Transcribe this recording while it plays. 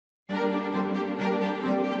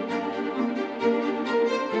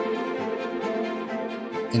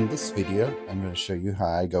In this video, I'm going to show you how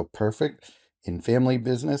I go perfect in family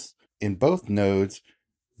business in both nodes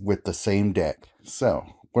with the same deck. So,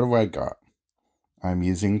 what do I got? I'm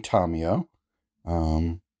using Tamio,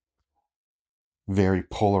 um, very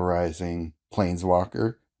polarizing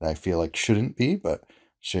Planeswalker that I feel like shouldn't be, but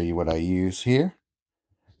show you what I use here.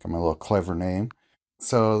 Got my little clever name.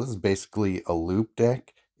 So this is basically a loop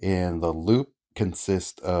deck, and the loop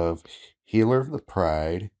consists of Healer of the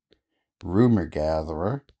Pride, Rumor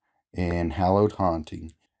Gatherer, and Hallowed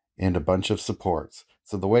Haunting, and a bunch of supports.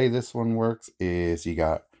 So the way this one works is you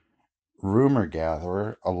got Rumor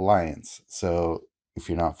Gatherer, Alliance. So if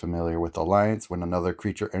you're not familiar with Alliance, when another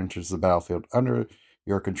creature enters the battlefield under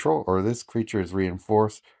your control or this creature is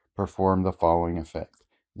reinforced, perform the following effect.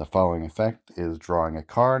 The following effect is drawing a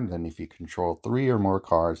card, then if you control 3 or more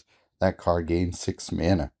cards, that card gains 6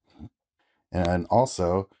 mana. And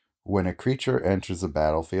also, when a creature enters the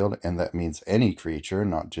battlefield, and that means any creature,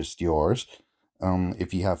 not just yours,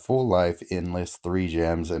 if you have full life, enlist 3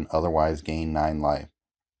 gems and otherwise gain 9 life.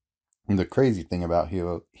 And the crazy thing about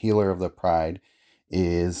Healer of the Pride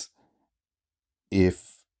is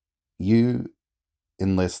if you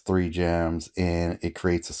enlist 3 gems and it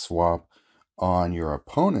creates a swap on your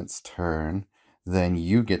opponent's turn, then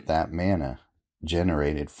you get that mana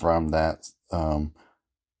generated from that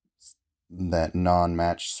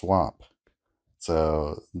non-match swap.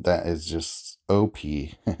 So that is just OP.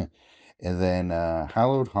 And then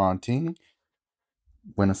Hallowed Haunting.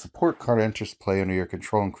 When a support card enters play under your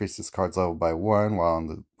control, increase this card's level by 1, while on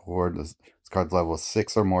the board this card's level is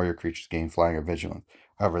 6 or more, your creatures gain flying or vigilance.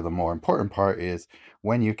 However, the more important part is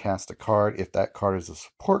when you cast a card, if that card is a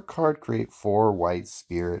support card, create 4 white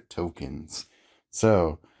spirit tokens.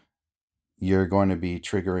 So you're going to be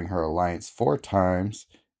triggering her alliance 4 times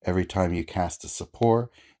every time you cast a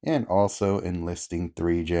support, and also enlisting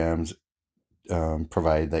 3 gems,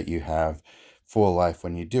 provided that you have full life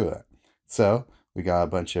when you do it. So we got a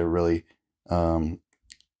bunch of um,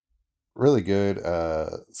 really good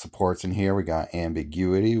supports in here. We got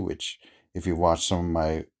Ambiguity, which if you watch some of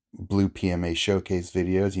my Blue PMA showcase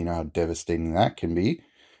videos, you know how devastating that can be.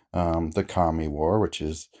 The Kami War, which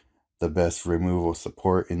is the best removal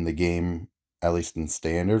support in the game, at least in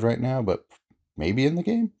standard right now, but maybe in the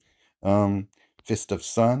game. Fist of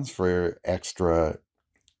Suns for extra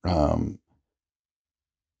um,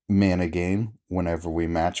 mana gain whenever we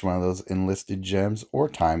match one of those enlisted gems or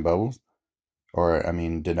time bubbles, or I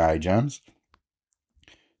mean, deny gems.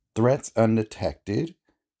 Threats undetected.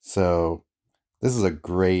 So this is a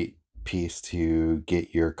great piece to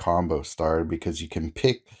get your combo started because you can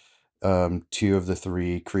pick 2 of the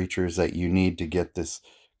 3 creatures that you need to get this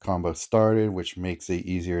combo started, which makes it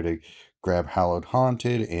easier to grab Hallowed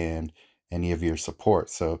Haunted and any of your support.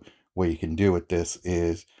 So what you can do with this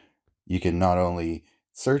is you can not only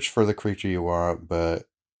search for the creature you want, but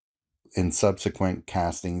in subsequent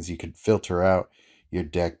castings, you could filter out your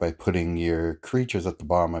deck by putting your creatures at the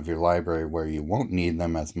bottom of your library where you won't need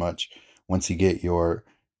them as much once you get your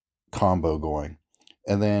combo going.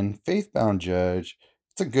 And then Faithbound Judge,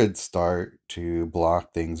 it's a good start to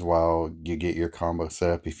block things while you get your combo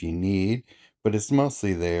set up if you need, but it's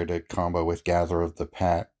mostly there to combo with Gather the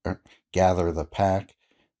Pack,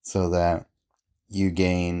 so that you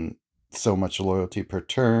gain so much loyalty per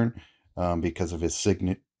turn because of his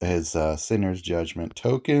Sinner's Judgment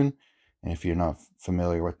token. And if you're not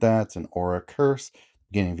familiar with that, it's an Aura Curse.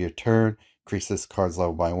 Beginning of your turn, increase this card's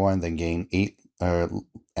level by 1, then gain 8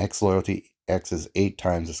 X loyalty. X is 8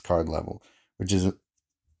 times this card level, which is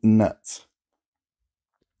nuts.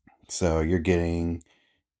 So you're getting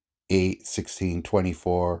 8, 16,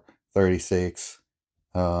 24, 36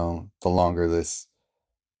 the longer this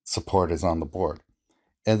support is on the board.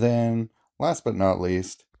 And then, last but not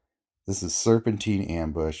least, this is Serpentine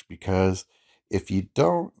Ambush, because if you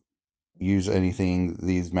don't use anything,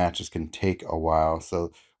 these matches can take a while.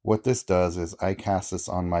 So what this does is I cast this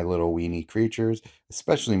on my little weenie creatures,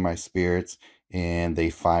 especially my spirits, and they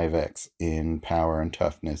 5x in power and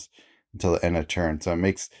toughness until the end of turn. So it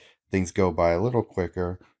makes things go by a little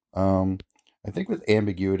quicker. I think with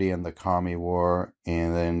Ambiguity and the Kami War,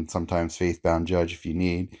 and then sometimes Faithbound Judge if you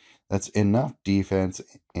need, that's enough defense,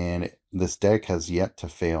 and this deck has yet to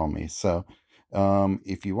fail me. So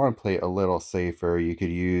if you want to play a little safer, you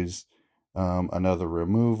could use another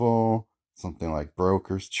removal, something like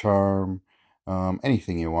Broker's Charm,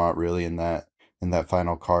 anything you want really in that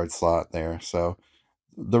final card slot there. So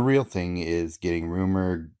the real thing is getting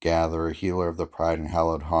Rumor Gatherer, Healer of the Pride, and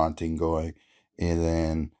Hallowed Haunting going,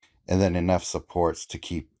 and then enough supports to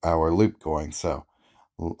keep our loop going. So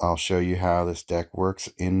I'll show you how this deck works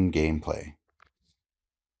in gameplay.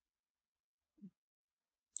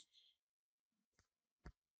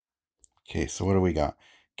 Okay, so what do we got?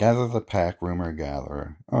 Gather the pack, rumor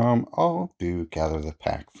gatherer. I'll do gather the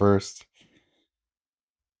pack first.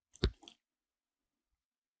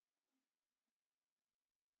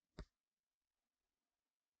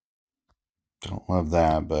 Don't love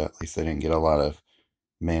that, but at least I didn't get a lot of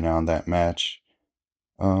mana on that match.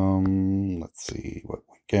 Let's see what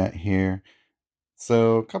we got here.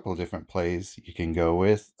 So a couple of different plays you can go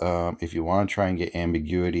with. If you want to try and get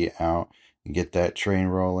ambiguity out and get that train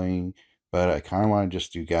rolling, but I kind of want to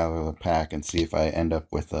just do gather the pack and see if I end up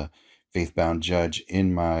with a faithbound judge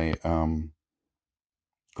in my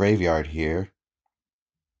graveyard here.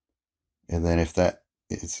 And then if that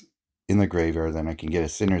is in the graveyard, then I can get a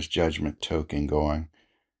Sinner's Judgment token going.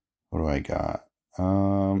 What do I got?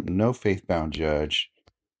 No Faithbound Judge.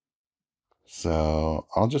 So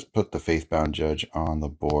I'll just put the Faithbound Judge on the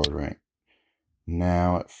board right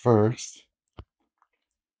now at first.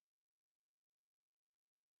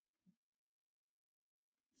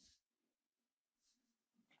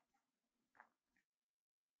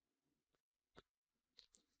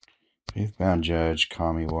 Faithbound Judge,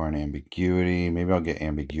 Kami War, and Ambiguity. Maybe I'll get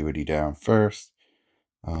Ambiguity down first.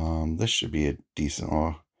 This should be a decent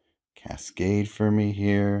little cascade for me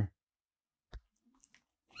here.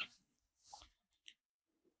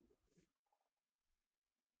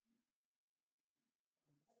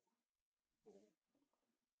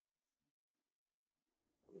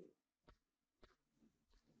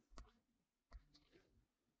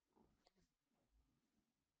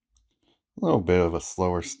 A little bit of a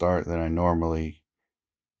slower start than I normally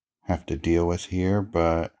have to deal with here,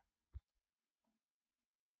 but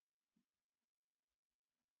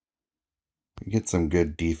we get some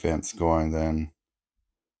good defense going, then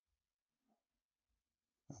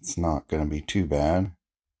that's not going to be too bad.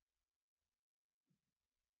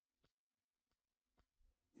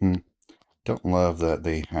 Don't love that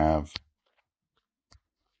they have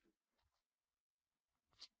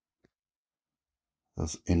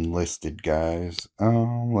those enlisted guys.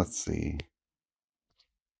 Let's see.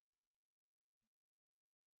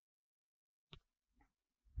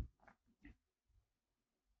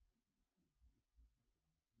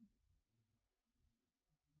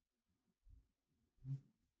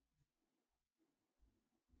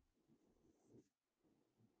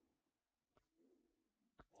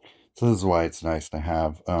 So this is why it's nice to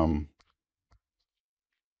have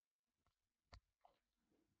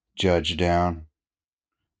Judge down.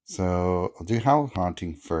 So I'll do Howled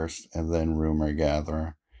Haunting first and then Rumor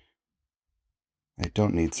Gatherer. I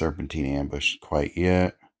don't need Serpentine Ambush quite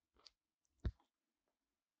yet.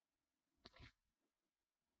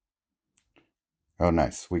 Oh,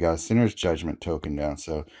 nice. We got a Sinner's Judgment token down.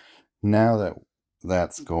 So now that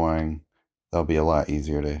that's going, that'll be a lot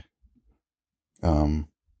easier to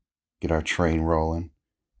get our train rolling.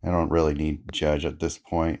 I don't really need Judge at this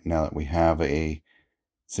point now that we have a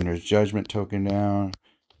Sinner's Judgment token down.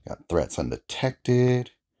 Got threats undetected.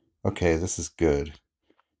 Okay, this is good.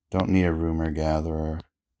 Don't need a Rumor Gatherer.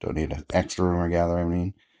 Don't need an extra Rumor Gatherer, I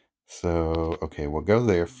mean. So, okay, we'll go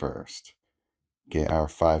there first. Get our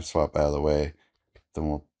 5 swap out of the way. Then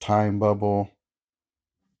we'll Time Bubble.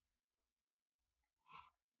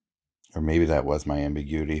 Or maybe that was my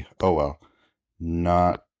ambiguity. Oh well.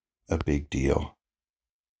 Not a big deal.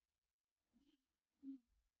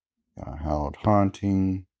 Hallowed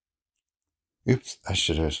Haunting. Oops, I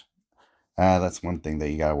should have. That's one thing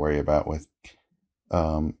that you gotta worry about with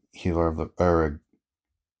Healer of the or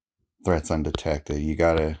Threats Undetected. You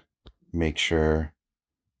gotta make sure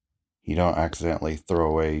you don't accidentally throw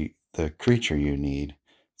away the creature you need.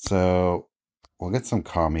 So we'll get some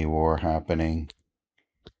Kami War happening.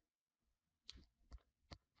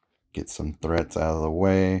 Get some threats out of the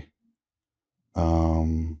way.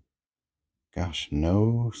 Gosh,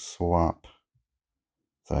 no swap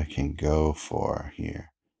that I can go for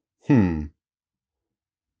here. Don't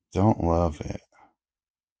love it.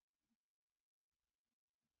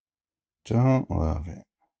 Don't love it.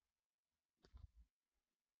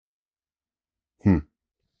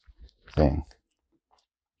 Thing.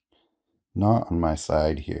 Not on my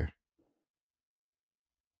side here.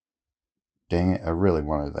 Dang it, I really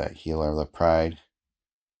wanted that Healer of the Pride.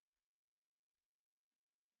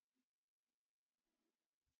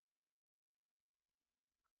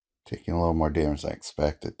 Taking a little more damage than I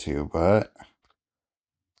expected to, but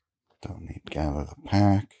don't need to gather the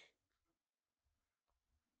pack.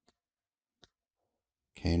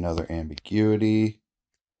 Okay, another ambiguity.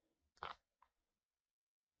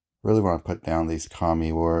 Really want to put down these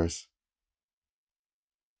Kami Wars.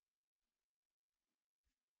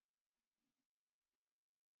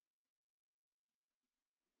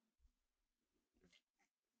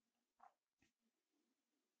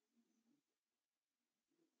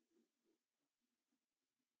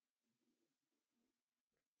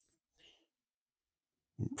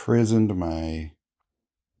 imprisoned my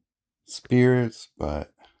spirits,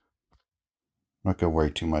 but I'm not going to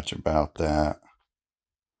worry too much about that.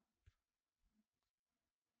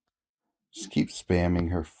 Just keep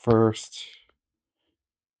spamming her first.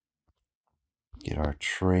 Get our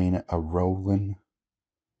train a-rolling.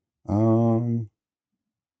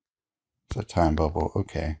 It's a time bubble.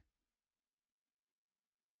 Okay.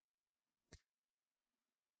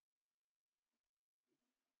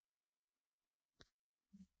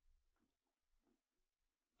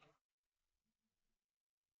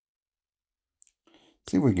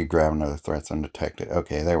 See if we could grab another threats undetected.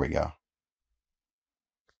 Okay, there we go.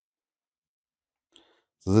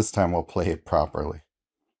 So this time we'll play it properly.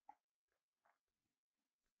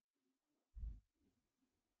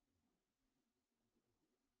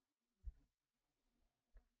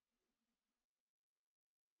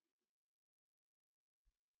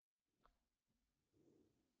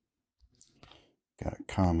 Got a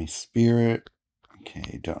Kami Spirit.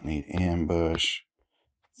 Okay, don't need ambush.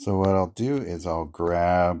 So what I'll do is I'll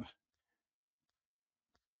grab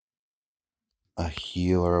a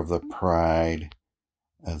Healer of the Pride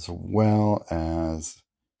as well as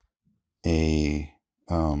a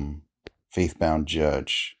Faithbound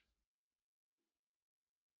Judge.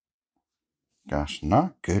 Gosh,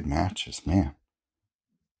 not good matches, man.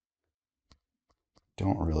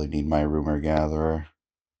 Don't really need my Rumor Gatherer.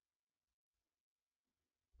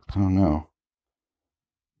 I don't know.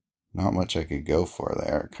 Not much I could go for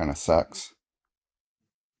there. It kind of sucks.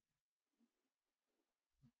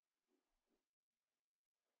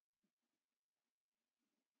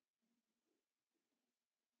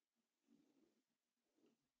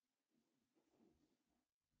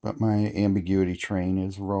 But my ambiguity train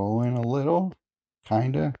is rolling a little.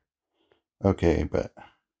 Kinda. Okay, but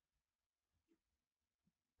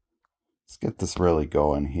let's get this really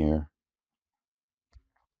going here.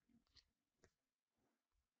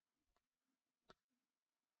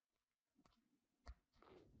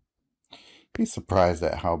 Be surprised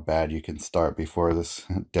at how bad you can start before this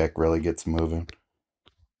deck really gets moving.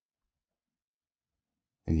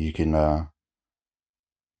 And you can,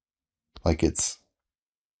 like its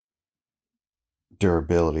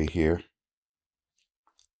durability here.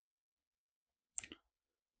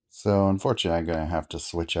 So unfortunately, I'm going to have to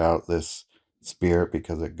switch out this spirit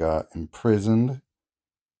because it got imprisoned.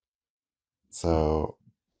 So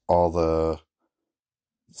all the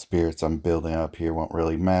spirits I'm building up here won't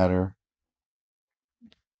really matter.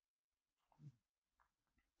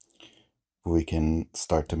 We can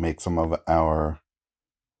start to make some of our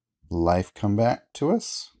life come back to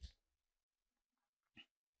us.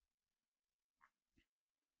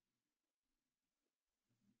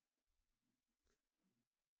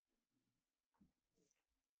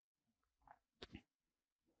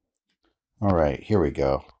 All right, here we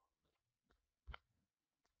go.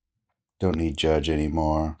 Don't need judge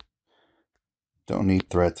anymore. Don't need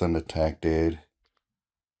threats undetected.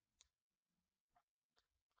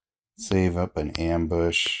 Save up an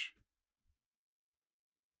ambush.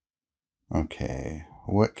 Okay,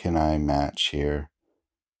 what can I match here?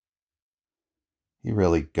 He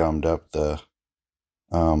really gummed up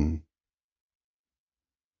um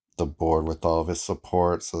the board with all of his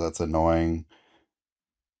support, so that's annoying.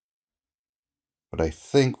 But I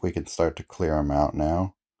think we can start to clear him out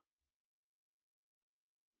now.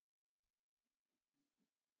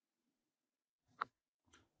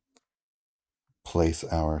 Place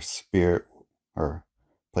our spirit, or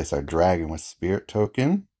place our dragon with spirit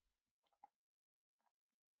token.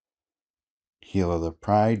 Heal of the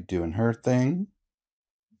Pride doing her thing.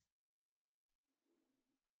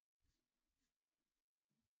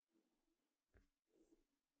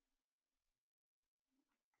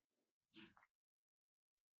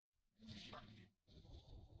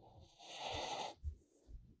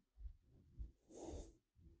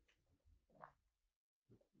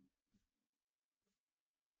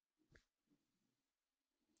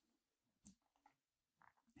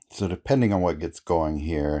 So depending on what gets going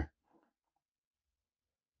here,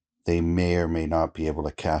 they may or may not be able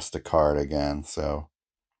to cast a card again, so.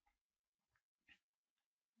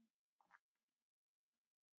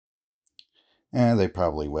 And they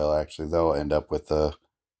probably will, actually. They'll end up with a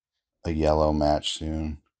yellow match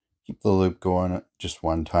soon. Keep the loop going just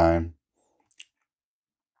one time.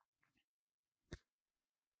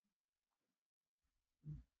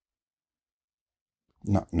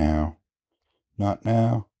 Not now. Not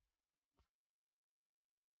now.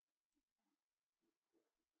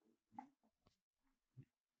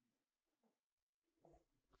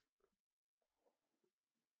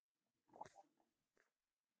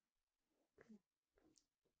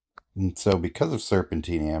 And so because of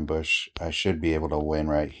Serpentine Ambush, I should be able to win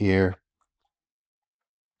right here.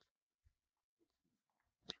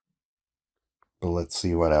 But let's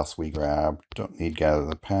see what else we grab. Don't need Gather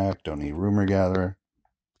the Pack. Don't need Rumor Gatherer.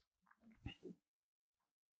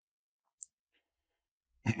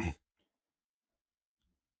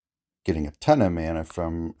 Getting a ton of mana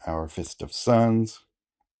from our Fist of Suns.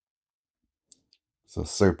 So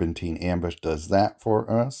Serpentine Ambush does that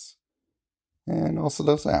for us. And also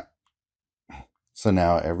does that. So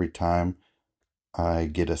now every time I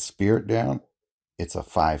get a spirit down, it's a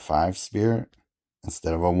 5/5 spirit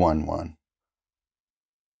instead of a 1/1.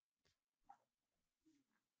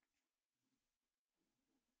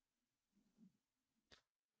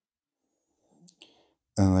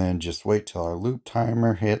 And then just wait till our loop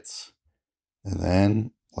timer hits. And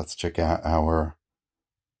then let's check out our,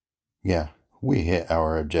 yeah, we hit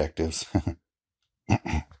our objectives.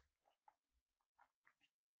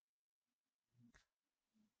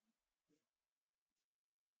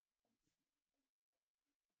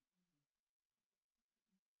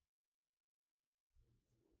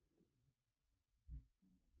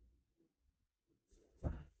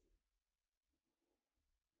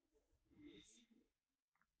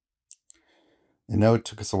 I know it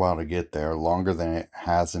took us a while to get there, longer than it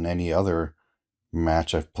has in any other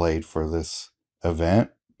match I've played for this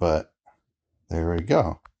event, but there we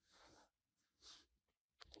go.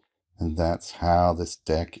 And that's how this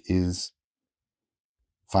deck is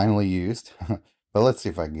finally used. But let's see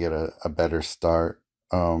if I can get a better start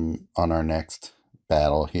on our next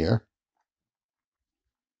battle here.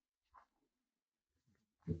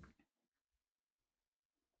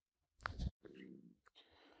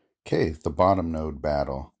 Okay, the bottom node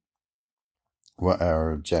battle. What are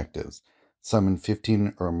our objectives? Summon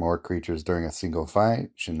 15 or more creatures during a single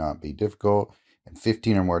fight. Should not be difficult. And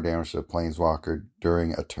 15 or more damage to a Planeswalker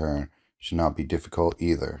during a turn. Should not be difficult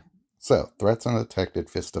either. So, threats undetected,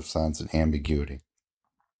 Fist of Suns, and ambiguity.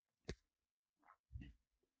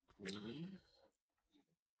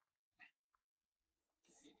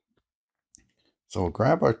 So we'll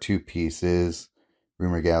grab our two pieces,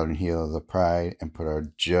 Rumor Gatherer and Heal of the Pride, and put our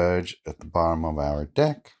Judge at the bottom of our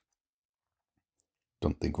deck.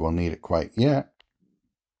 Don't think we'll need it quite yet.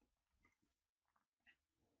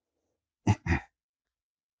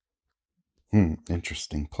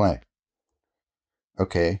 Interesting play.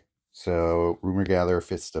 Okay, so Rumor Gatherer,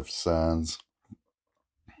 Fist of Suns.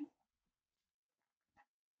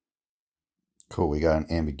 Cool, we got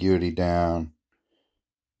an ambiguity down.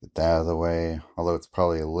 Get that out of the way. Although it's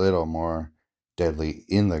probably a little more deadly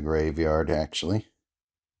in the graveyard, actually.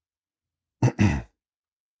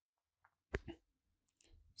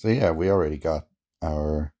 So yeah, we already got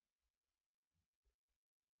our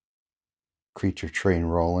creature train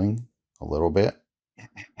rolling a little bit.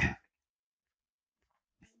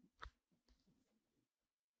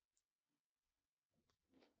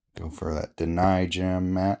 Go for that deny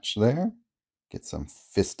gem match there. Get some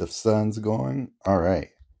Fist of Suns going. All right.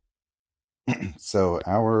 So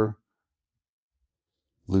our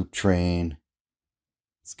loop train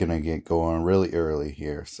is going to get going really early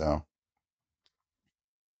here. So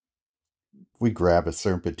if we grab a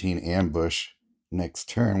Serpentine Ambush next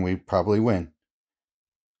turn, we probably win.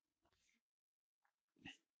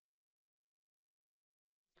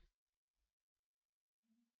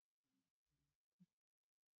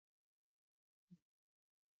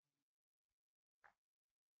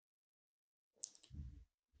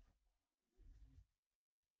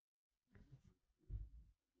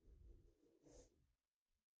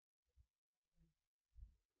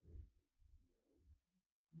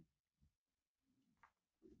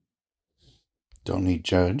 Don't need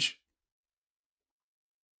Judge.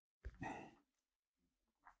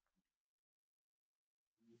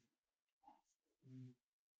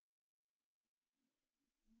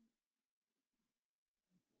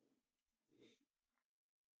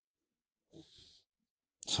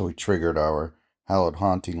 So we triggered our Hallowed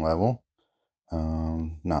Haunting level.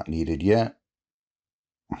 Not needed yet.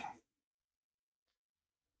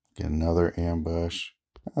 Get another ambush.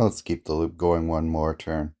 Let's keep the loop going one more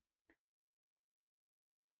turn.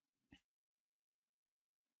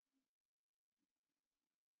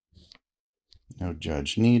 No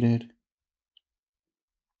Judge needed.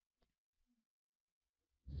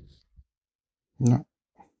 No.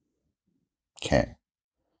 Okay.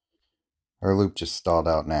 Our loop just stalled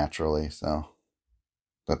out naturally, so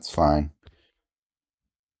that's fine.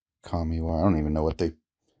 Kamiwa. I don't even know what they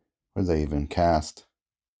even cast.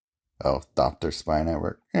 Oh, Dr. Spy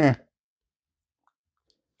Network.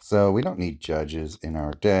 So we don't need judges in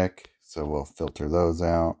our deck, so we'll filter those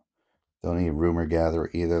out. Don't need Rumor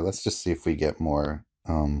Gatherer either. Let's just see if we get more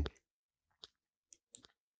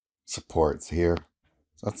supports here.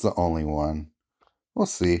 So that's the only one. We'll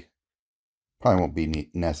see. Probably won't be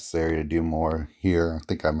necessary to do more here. I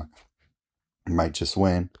think I might just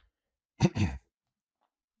win.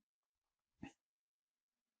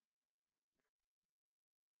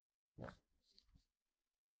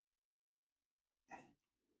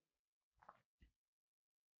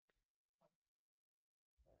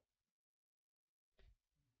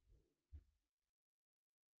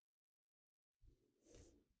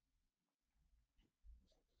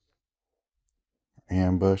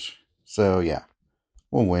 Ambush. So yeah,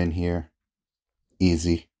 we'll win here.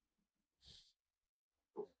 Easy.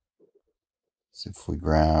 See if we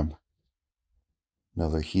grab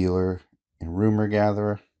another healer and Rumor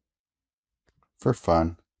Gatherer for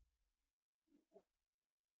fun.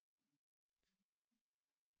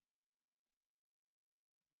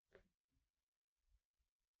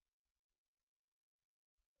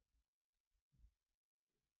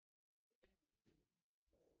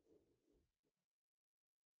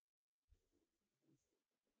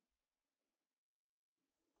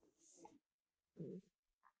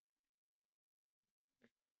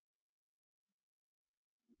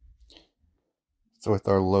 So with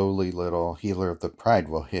our lowly little Healer of the Pride,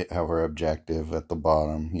 we'll hit our objective at the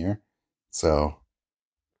bottom here. So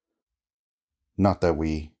not that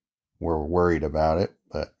we were worried about it,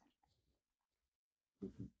 but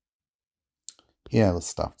yeah, let's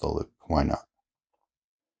stop the loop. Why not?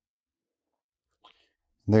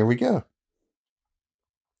 There we go.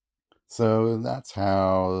 So that's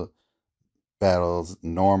how battles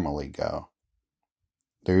normally go.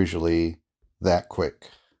 They're usually that quick.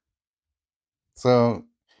 So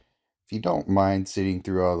if you don't mind sitting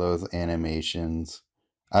through all those animations,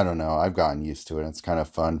 I don't know, I've gotten used to it. It's kind of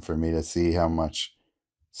fun for me to see how much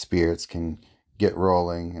spirits can get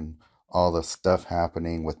rolling and all the stuff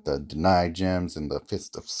happening with the denied gems and the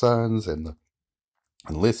Fist of Suns and the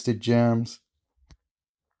enlisted gems.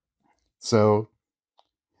 So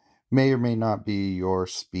may or may not be your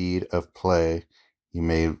speed of play. You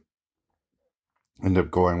may end up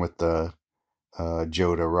going with the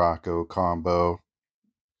Joda Rocco combo.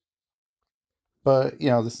 But,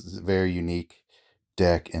 this is a very unique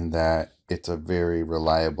deck in that it's a very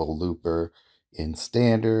reliable looper in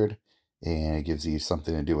standard, and it gives you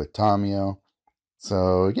something to do with Tamio.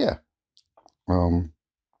 So, yeah. Um,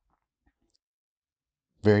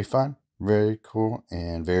 Very fun, very cool,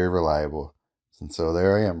 and very reliable. And so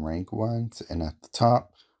there I am, rank 1, sitting at the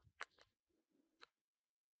top.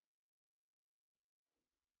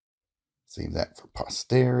 Save that for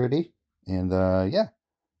posterity. And yeah,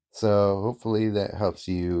 so hopefully that helps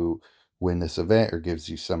you win this event or gives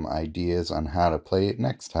you some ideas on how to play it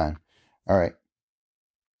next time. All right.